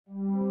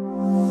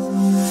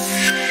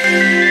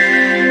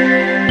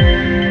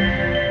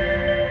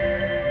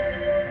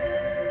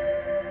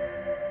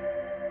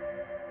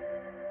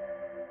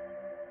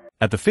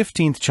At the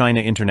 15th China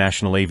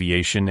International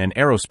Aviation and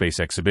Aerospace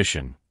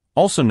Exhibition,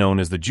 also known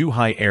as the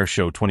Zhuhai Air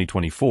Show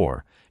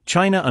 2024,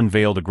 China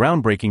unveiled a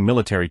groundbreaking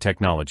military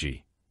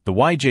technology, the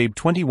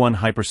YJ-21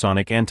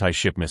 hypersonic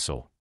anti-ship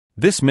missile.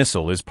 This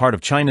missile is part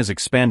of China's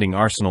expanding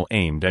arsenal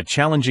aimed at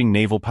challenging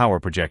naval power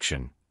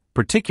projection,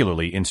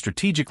 particularly in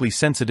strategically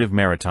sensitive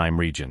maritime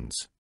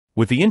regions.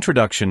 With the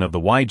introduction of the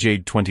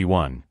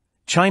YJ-21,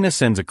 China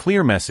sends a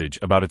clear message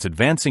about its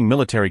advancing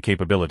military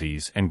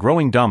capabilities and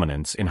growing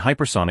dominance in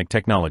hypersonic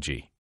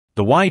technology.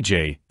 The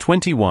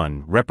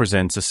YJ-21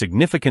 represents a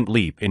significant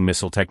leap in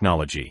missile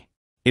technology.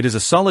 It is a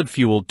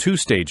solid-fueled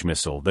two-stage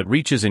missile that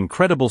reaches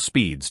incredible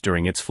speeds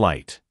during its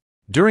flight.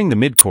 During the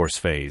mid-course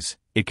phase,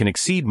 it can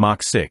exceed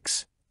Mach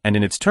 6, and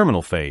in its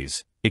terminal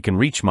phase, it can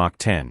reach Mach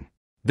 10.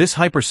 This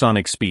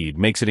hypersonic speed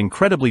makes it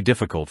incredibly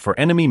difficult for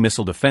enemy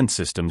missile defense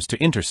systems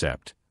to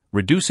intercept,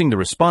 reducing the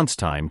response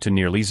time to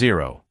nearly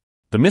zero.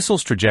 The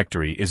missile's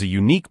trajectory is a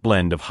unique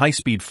blend of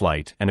high-speed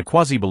flight and a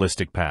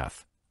quasi-ballistic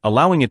path,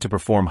 allowing it to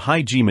perform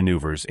high-G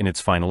maneuvers in its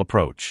final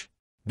approach.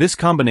 This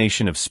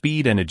combination of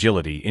speed and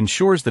agility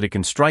ensures that it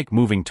can strike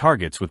moving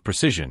targets with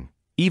precision,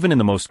 even in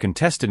the most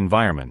contested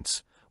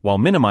environments, while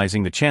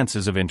minimizing the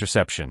chances of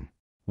interception.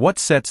 What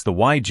sets the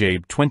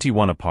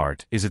YJ-21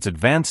 apart is its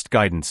advanced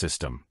guidance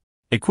system.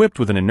 Equipped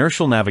with an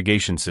inertial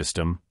navigation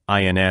system,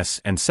 INS,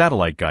 and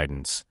satellite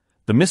guidance,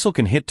 the missile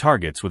can hit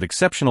targets with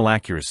exceptional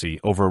accuracy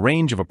over a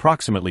range of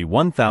approximately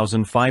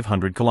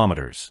 1,500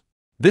 kilometers.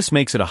 This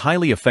makes it a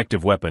highly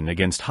effective weapon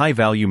against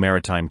high-value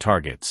maritime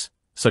targets,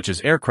 such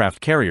as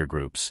aircraft carrier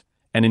groups,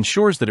 and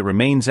ensures that it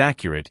remains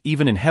accurate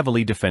even in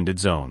heavily defended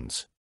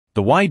zones.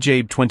 The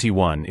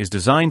YJ-21 is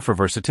designed for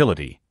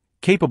versatility,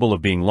 capable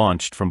of being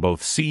launched from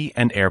both sea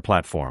and air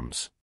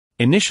platforms.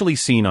 Initially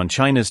seen on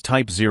China's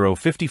Type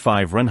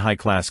 055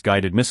 Runhai-class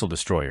guided missile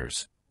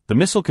destroyers, the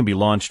missile can be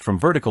launched from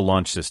vertical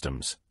launch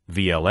systems,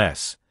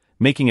 VLS,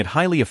 making it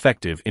highly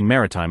effective in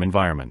maritime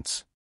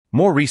environments.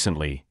 More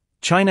recently,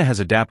 China has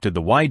adapted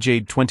the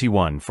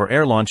YJ-21 for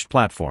air-launched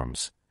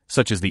platforms,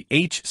 such as the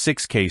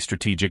H-6K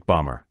strategic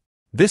bomber.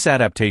 This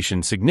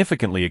adaptation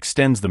significantly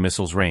extends the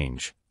missile's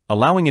range,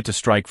 allowing it to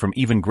strike from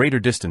even greater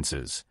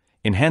distances,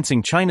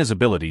 enhancing China's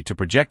ability to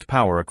project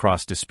power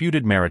across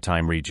disputed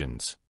maritime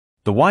regions.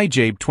 The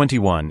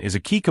YJ-21 is a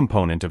key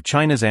component of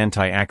China's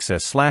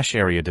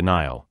anti-access/area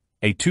denial,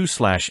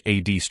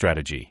 A2/AD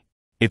strategy.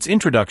 Its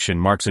introduction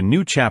marks a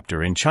new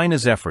chapter in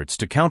China's efforts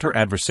to counter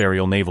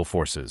adversarial naval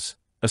forces,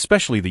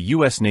 especially the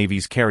U.S.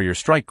 Navy's carrier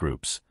strike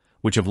groups,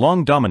 which have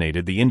long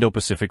dominated the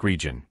Indo-Pacific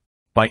region.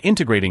 By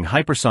integrating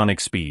hypersonic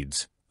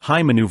speeds,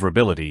 high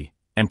maneuverability,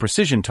 and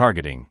precision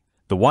targeting,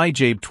 the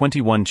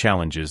YJ-21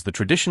 challenges the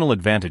traditional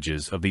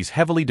advantages of these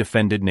heavily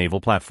defended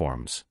naval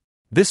platforms.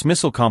 This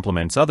missile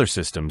complements other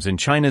systems in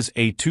China's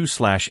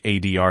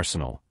A2/AD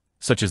arsenal,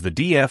 such as the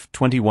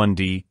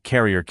DF-21D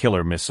carrier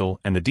killer missile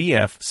and the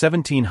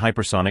DF-17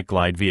 hypersonic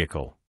glide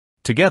vehicle.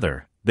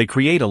 Together, they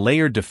create a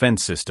layered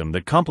defense system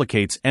that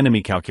complicates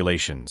enemy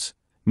calculations,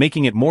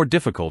 making it more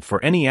difficult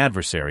for any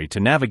adversary to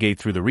navigate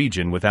through the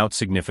region without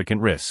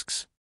significant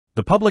risks.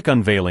 The public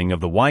unveiling of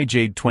the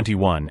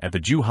YJ-21 at the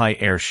Zhuhai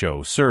Air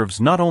Show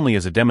serves not only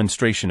as a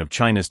demonstration of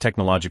China's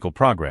technological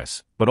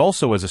progress, but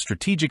also as a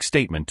strategic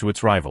statement to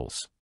its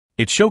rivals.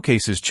 It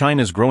showcases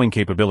China's growing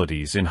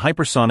capabilities in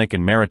hypersonic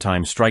and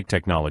maritime strike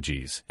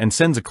technologies and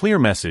sends a clear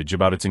message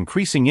about its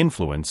increasing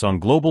influence on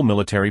global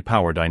military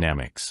power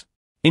dynamics.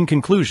 In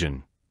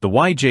conclusion, the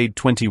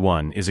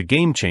YJ-21 is a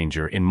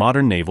game-changer in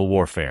modern naval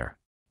warfare.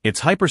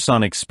 Its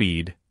hypersonic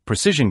speed,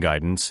 precision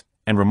guidance,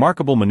 and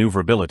remarkable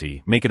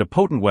maneuverability make it a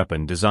potent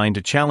weapon designed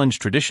to challenge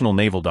traditional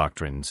naval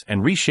doctrines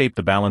and reshape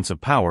the balance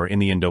of power in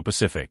the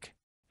Indo-Pacific.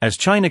 As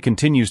China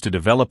continues to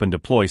develop and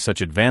deploy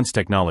such advanced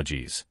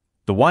technologies,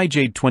 the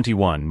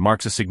YJ-21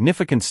 marks a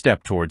significant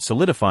step toward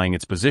solidifying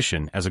its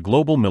position as a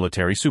global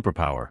military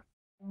superpower.